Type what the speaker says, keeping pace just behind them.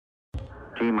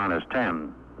T-minus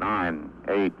 10, 9,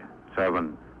 8,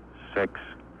 7, 6,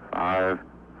 5,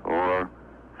 4,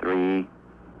 3,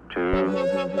 2, 1,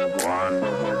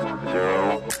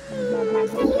 0.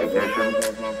 Ignition.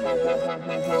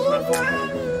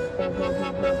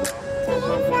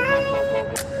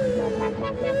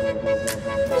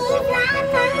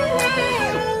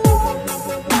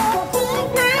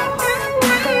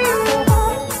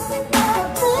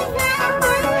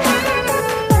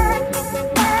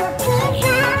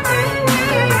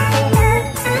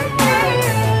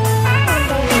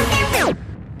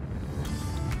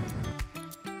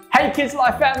 Hey Kids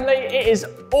Life family, it is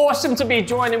awesome to be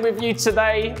joining with you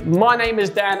today. My name is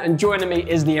Dan and joining me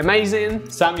is the amazing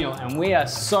Samuel, and we are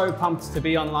so pumped to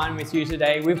be online with you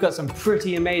today. We've got some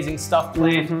pretty amazing stuff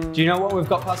planned. Do you know what we've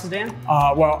got, Pastor Dan?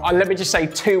 Let me just say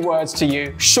 2 words to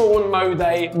you. Shaun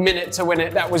Mode, minute to win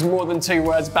it. That was more than 2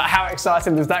 words, but how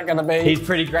exciting is that going to be? He's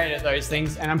pretty great at those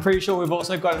things, and I'm pretty sure we've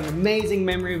also got an amazing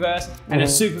memory verse and a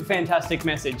super fantastic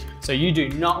message. So you do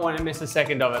not want to miss a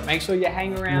second of it. Make sure you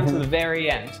hang around to the very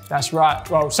end. That's right.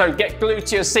 Well, so get glued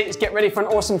to your seats, get ready for an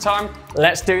awesome time.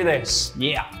 Let's do this.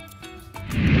 Yeah.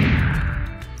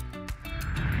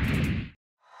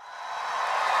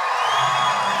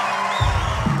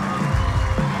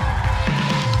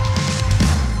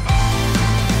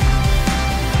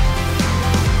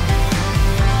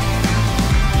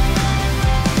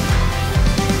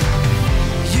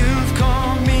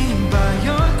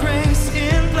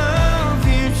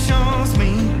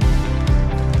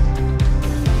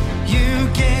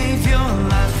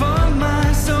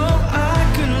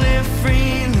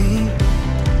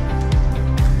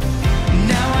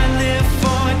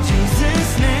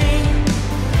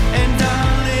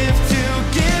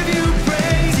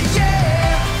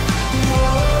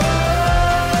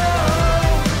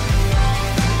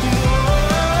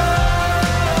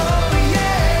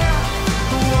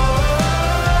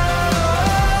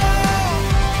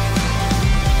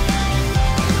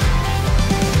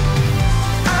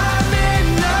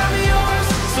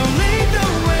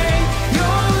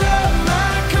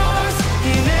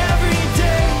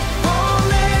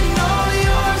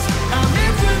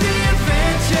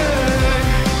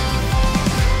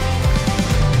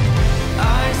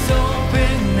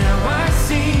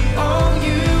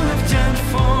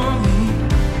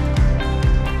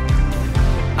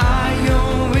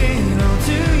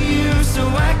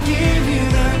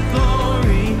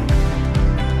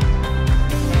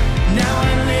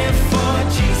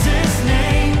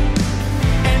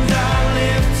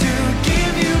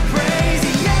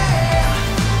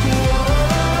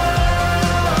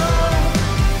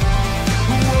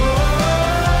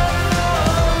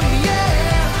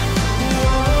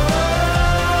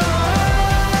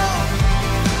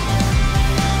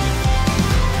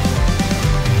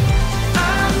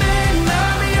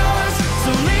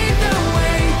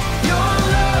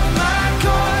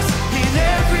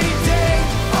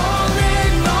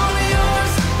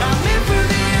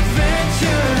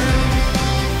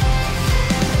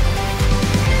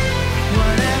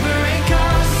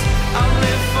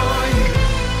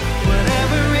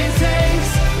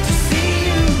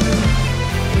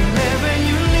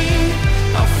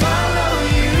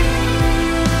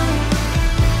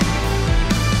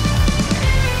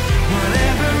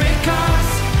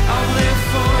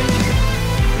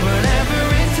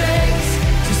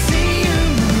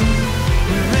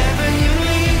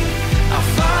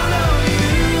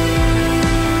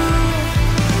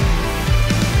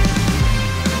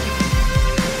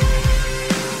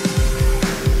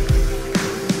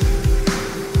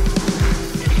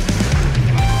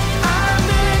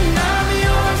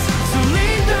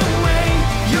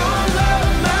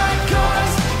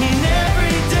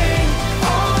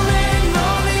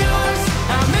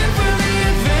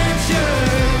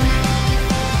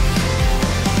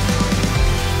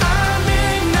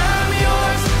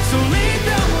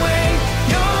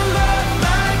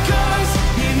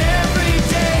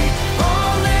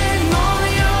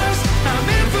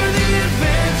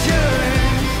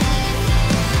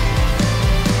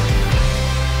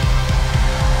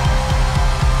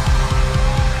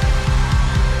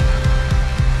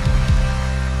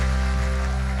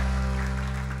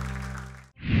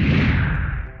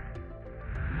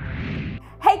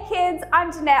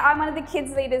 I'm Jeanette, I'm one of the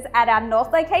kids leaders at our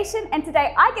North location, and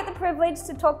today I get the privilege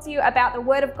to talk to you about the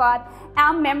Word of God,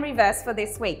 our memory verse for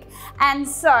this week. And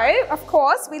so, of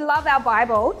course, we love our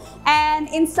Bible, and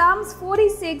in Psalms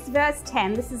 46 verse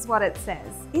 10, this is what it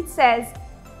says. It says,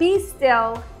 "Be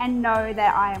still and know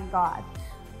that I am God."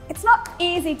 It's not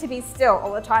easy to be still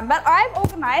all the time, but I've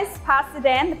organised Pastor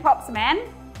Dan, the props man,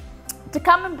 to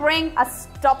come and bring a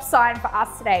stop sign for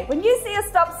us today. When you see a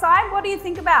stop sign, what do you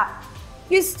think about?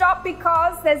 You stop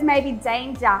because there's maybe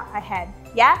danger ahead,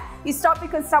 yeah? You stop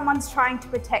because someone's trying to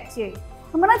protect you.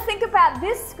 And when I think about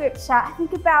this scripture, I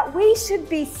think about we should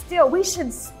be still. We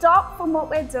should stop from what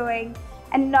we're doing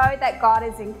and know that God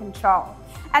is in control.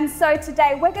 And so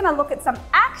today we're going to look at some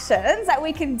actions that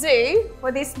we can do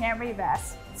for this memory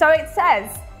verse. So it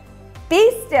says,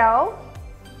 be still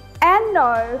and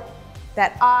know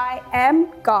that I am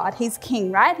God. He's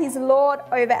king, right? He's Lord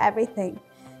over everything.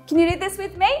 Can you do this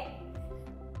with me?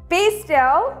 Be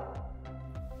still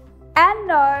and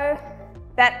know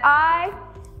that I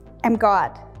am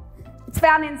God. It's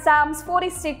found in Psalms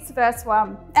 46 verse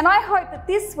 1. And I hope that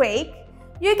this week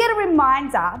you get a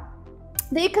reminder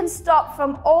that you can stop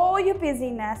from all your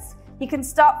busyness. You can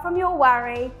stop from your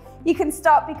worry. You can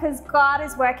stop because God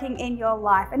is working in your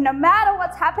life. And no matter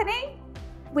what's happening,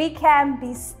 we can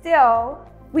be still.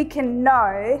 We can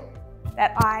know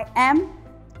that I am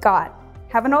God.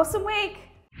 Have an awesome week.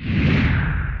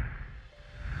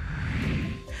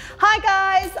 Hi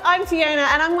guys, I'm Fiona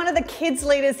and I'm one of the kids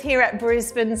leaders here at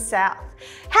Brisbane South.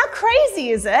 How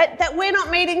crazy is it that we're not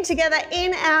meeting together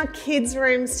in our kids'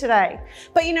 rooms today?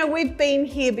 But you know, we've been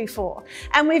here before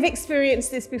and we've experienced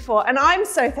this before, and I'm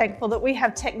so thankful that we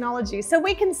have technology so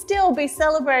we can still be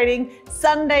celebrating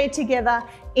Sunday together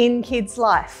in kids'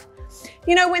 life.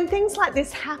 You know, when things like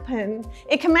this happen,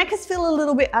 it can make us feel a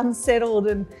little bit unsettled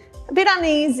and a bit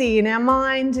uneasy in our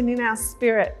mind and in our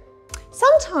spirit.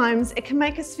 Sometimes it can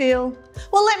make us feel,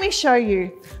 well, let me show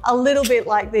you, a little bit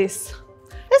like this.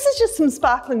 This is just some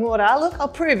sparkling water. Look, I'll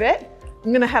prove it.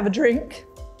 I'm gonna have a drink.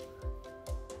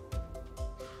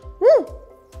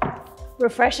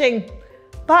 Refreshing.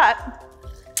 But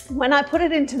when I put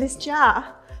it into this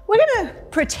jar, we're gonna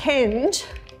pretend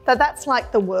that that's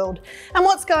like the world and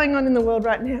what's going on in the world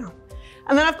right now.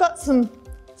 And then I've got some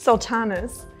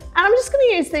sultanas and I'm just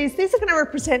gonna use these. These are gonna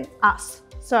represent us.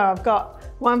 So I've got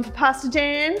one for Pastor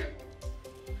Dan,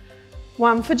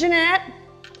 one for Jeanette,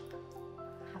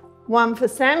 one for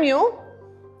Samuel,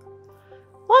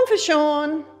 one for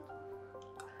Shaun,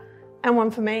 and one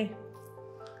for me.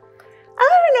 I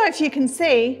don't know if you can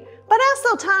see, but our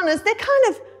sultanas, they're kind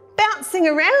of bouncing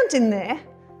around in there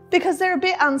because they're a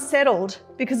bit unsettled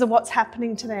because of what's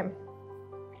happening to them.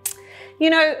 You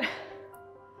know,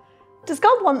 does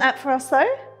God want that for us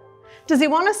though? Does he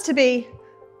want us to be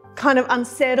kind of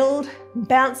unsettled,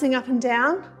 bouncing up and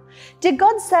down? Did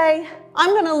God say,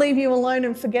 I'm going to leave you alone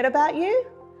and forget about you?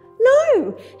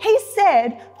 No, he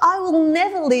said, I will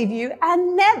never leave you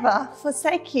and never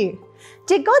forsake you.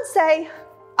 Did God say,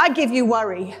 I give you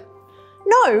worry?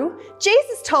 No,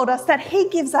 Jesus told us that he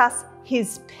gives us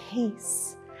his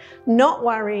peace. Not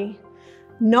worry,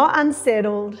 not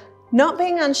unsettled, not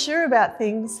being unsure about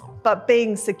things, but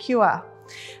being secure.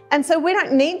 And so we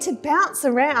don't need to bounce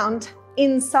around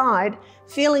inside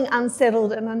feeling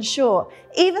unsettled and unsure,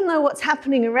 even though what's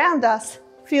happening around us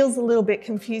feels a little bit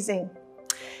confusing.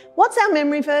 What's our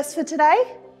memory verse for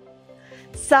today?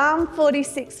 Psalm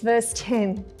 46 verse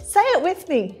 10. Say it with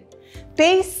me.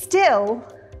 Be still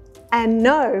and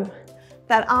know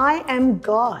that I am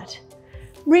God.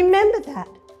 Remember that.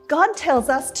 God tells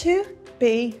us to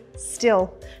be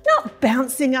still, not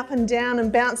bouncing up and down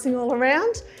and bouncing all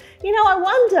around. You know, I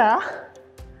wonder,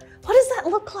 what does that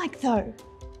look like though?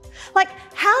 Like,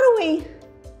 how do we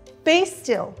be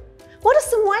still? What are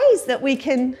some ways that we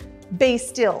can be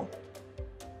still?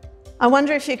 I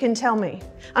wonder if you can tell me.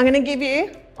 I'm going to give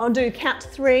you, I'll do count to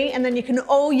 3 and then you can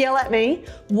all yell at me.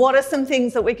 What are some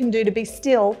things that we can do to be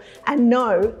still and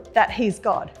know that he's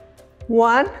God?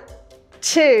 1,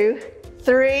 2,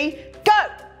 3, go!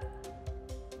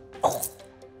 Oh,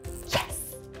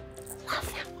 yes,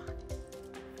 love that one.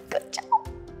 Good job.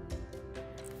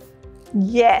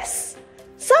 Yes.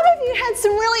 Some of you had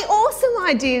some really awesome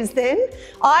ideas then.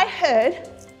 I heard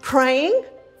praying,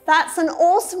 that's an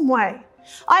awesome way.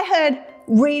 I heard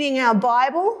reading our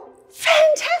Bible,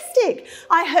 fantastic.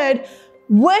 I heard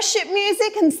worship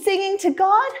music and singing to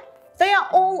God. They are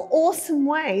all awesome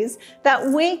ways that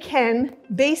we can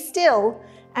be still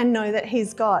and know that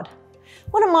he's God.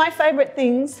 One of my favorite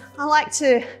things, I like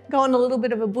to go on a little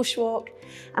bit of a bushwalk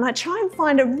and I try and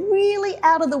find a really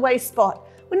out of the way spot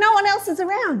when no one else is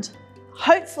around.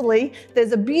 Hopefully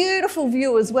there's a beautiful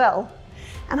view as well.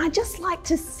 And I just like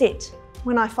to sit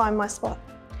when I find my spot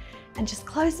and just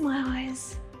close my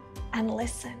eyes and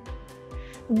listen.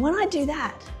 And when I do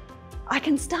that, I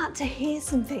can start to hear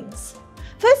some things.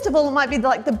 First of all, it might be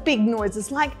like the big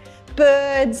noises like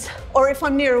birds, or if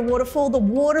I'm near a waterfall, the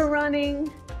water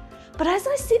running. But as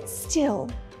I sit still,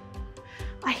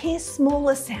 I hear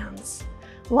smaller sounds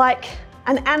like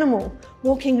an animal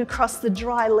walking across the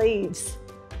dry leaves.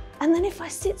 And then if I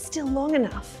sit still long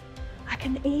enough, I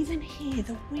can even hear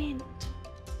the wind.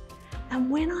 And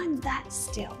when I'm that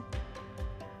still,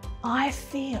 I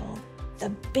feel the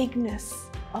bigness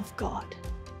of God.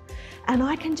 And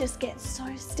I can just get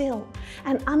so still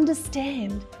and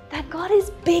understand that God is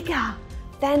bigger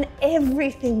than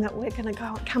everything that we're going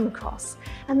to come across,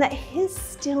 and that His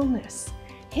stillness,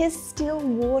 His still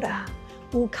water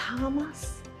will calm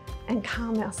us and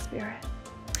calm our spirit.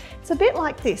 It's a bit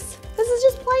like this. This is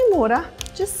just plain water,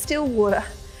 just still water.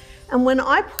 And when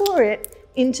I pour it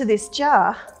into this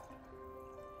jar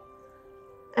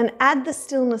and add the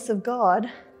stillness of God,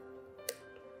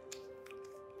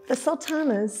 the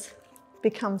sultanas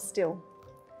become still.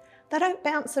 They don't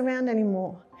bounce around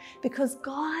anymore because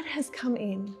God has come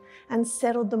in and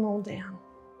settled them all down.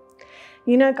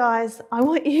 You know, guys, I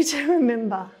want you to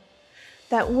remember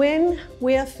that when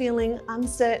we are feeling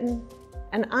uncertain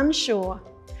and unsure,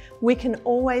 we can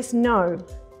always know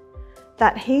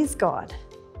that He's God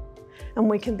and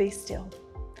we can be still.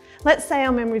 Let's say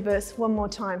our memory verse one more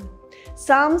time.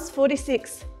 Psalms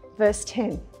 46, verse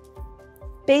 10.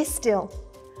 Be still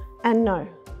and know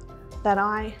that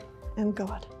I am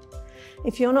God.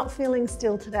 If you're not feeling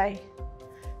still today,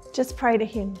 just pray to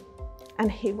Him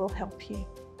and He will help you.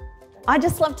 I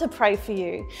just love to pray for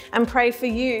you and pray for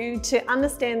you to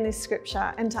understand this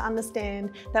scripture and to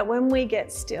understand that when we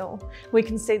get still, we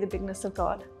can see the bigness of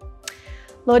God.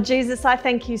 Lord Jesus, I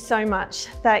thank you so much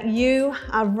that you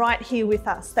are right here with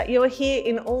us, that you are here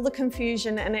in all the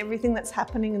confusion and everything that's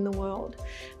happening in the world.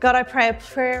 God, I pray a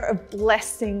prayer of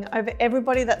blessing over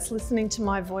everybody that's listening to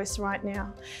my voice right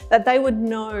now, that they would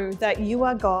know that you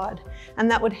are God and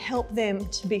that would help them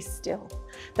to be still,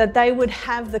 that they would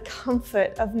have the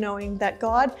comfort of knowing that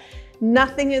God,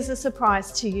 nothing is a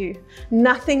surprise to you.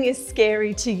 Nothing is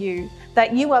scary to you.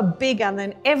 That you are bigger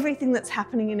than everything that's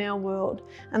happening in our world.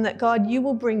 And that God, you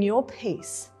will bring your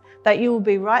peace. That you will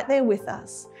be right there with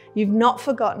us. You've not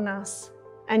forgotten us.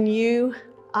 And you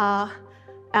are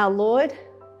our Lord.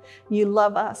 You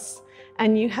love us.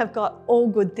 And you have got all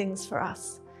good things for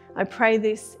us. I pray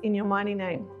this in your mighty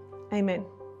name. Amen.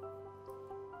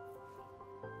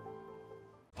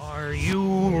 Are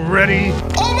you ready?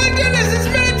 Oh my goodness, it's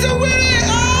meant to win!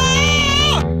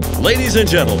 Ah! Ladies and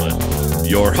gentlemen,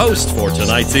 your host for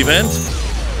tonight's event,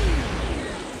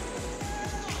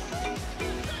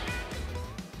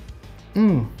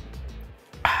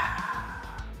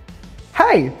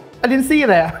 Hey, I didn't see you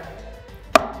there.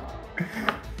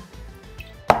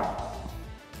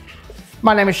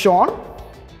 My name is Shaun.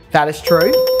 That is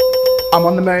true. I'm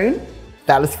on the moon.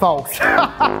 That is false.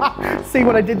 See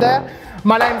what I did there?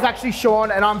 My name is actually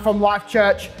Shaun and I'm from Life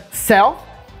Church South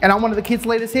and I'm one of the kids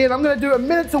leaders here and I'm going to do a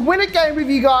minute to win it game with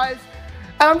you guys.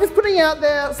 And I'm just putting out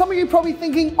there, some of you probably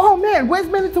thinking, oh man, where's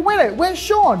minute to win it? Where's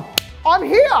Shaun? I'm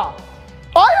here.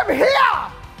 I am here.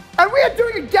 And we are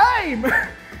doing a game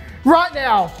right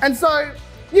now. And so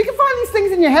you can find these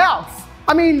things in your house.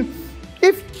 I mean,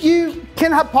 if you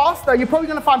can have pasta, you're probably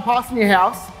going to find pasta in your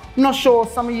house. I'm not sure,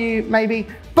 some of you maybe,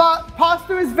 but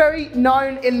pasta is very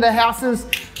known in the houses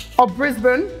of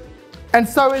Brisbane, and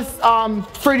so is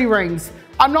Fruity Rings.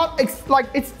 I'm not, it's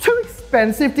too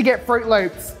expensive to get Fruit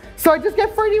Loops, so I just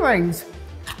get Fruity Rings.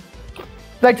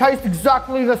 They taste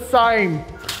exactly the same.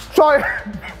 So,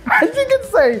 as you can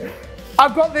see,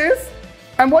 I've got this,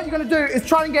 and what you're gonna do is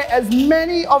try and get as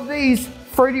many of these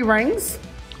Fruity Rings,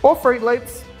 or Fruit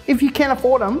Loops, if you can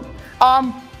afford them,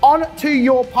 onto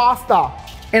your pasta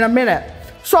in a minute.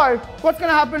 So, what's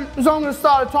gonna happen is I'm gonna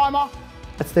start a timer.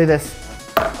 Let's do this.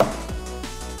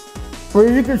 Well,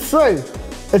 as you can see,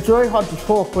 it's very hard to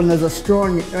talk when there's a straw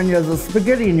in when there's a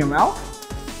spaghetti in your mouth.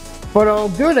 But I'll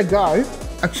give it a go.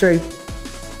 Actually,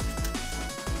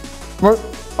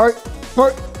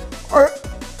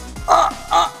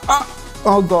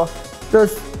 oh gosh,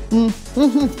 there's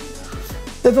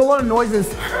a lot of noises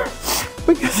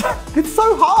because it's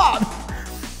so hard.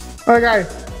 Okay,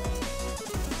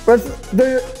 let's do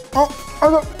it. Let's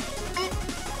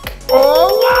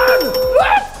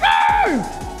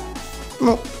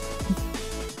go!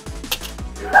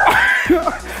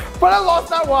 But I lost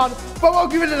that one, but we'll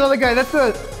give it another go. Let's do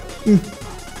it.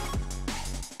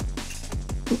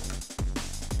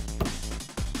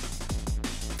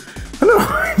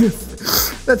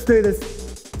 Let's do this.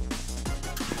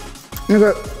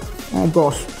 Oh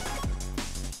gosh.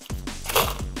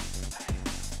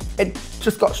 It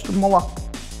just got smaller.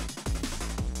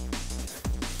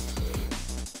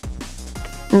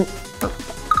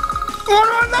 Oh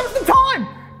no, that was the time!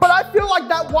 But I feel like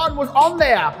that one was on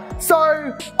there. So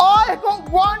I got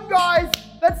one, guys.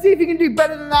 Let's see if you can do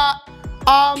better than that.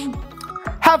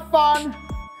 Have fun.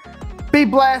 Be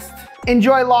blessed.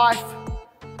 Enjoy life.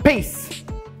 Peace.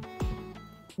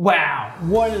 Wow,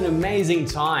 what an amazing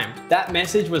time. That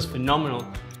message was phenomenal.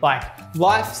 Like,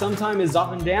 life sometimes is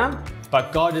up and down,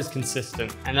 but God is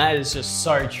consistent, and that is just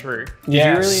so true. Did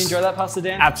you really enjoy that, Pastor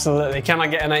Dan? Absolutely. Can I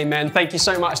get an amen? Thank you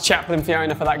so much, Chaplain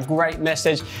Fiona, for that great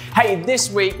message. Hey,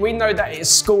 this week, we know that it's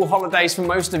school holidays for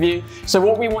most of you, so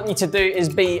what we want you to do is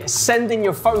be sending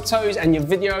your photos and your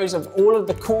videos of all of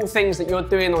the cool things that you're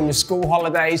doing on your school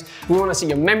holidays. We want to see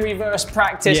your memory verse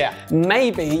practice. Yeah.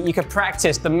 Maybe you could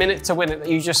practice the minute to win it that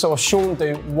you just saw Shaun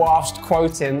do whilst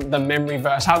quoting the memory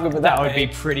verse. How good would that be? That would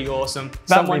be pretty awesome. That'd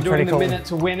Someone be doing pretty the cool. minute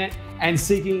to win it and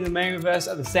seeking the memory verse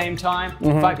at the same time.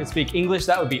 If I could speak English,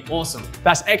 that would be awesome.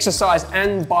 That's exercise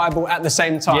and Bible at the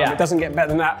same time. Yeah. It doesn't get better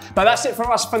than that. But that's it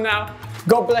for us for now.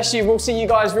 God bless you. We'll see you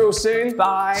guys real soon.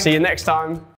 Bye. See you next time.